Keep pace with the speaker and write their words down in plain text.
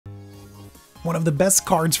One of the best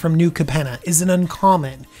cards from new Capenna is an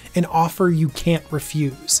uncommon, an offer you can't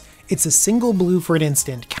refuse. It's a single blue for an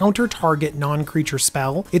instant, counter target non-creature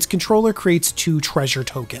spell. Its controller creates 2 treasure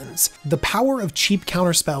tokens. The power of cheap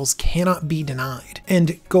counterspells cannot be denied,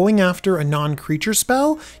 and going after a non-creature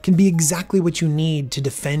spell can be exactly what you need to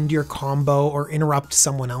defend your combo or interrupt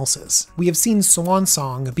someone else's. We have seen Swan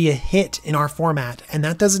Song be a hit in our format, and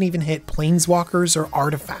that doesn't even hit planeswalkers or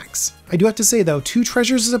artifacts. I do have to say though, 2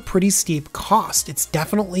 treasures is a pretty steep cost. It's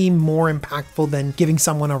definitely more impactful than giving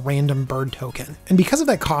someone a random bird token. And because of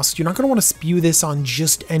that cost, you're not going to want to spew this on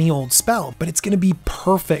just any old spell, but it's going to be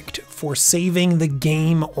perfect for saving the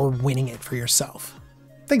game or winning it for yourself.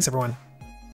 Thanks everyone.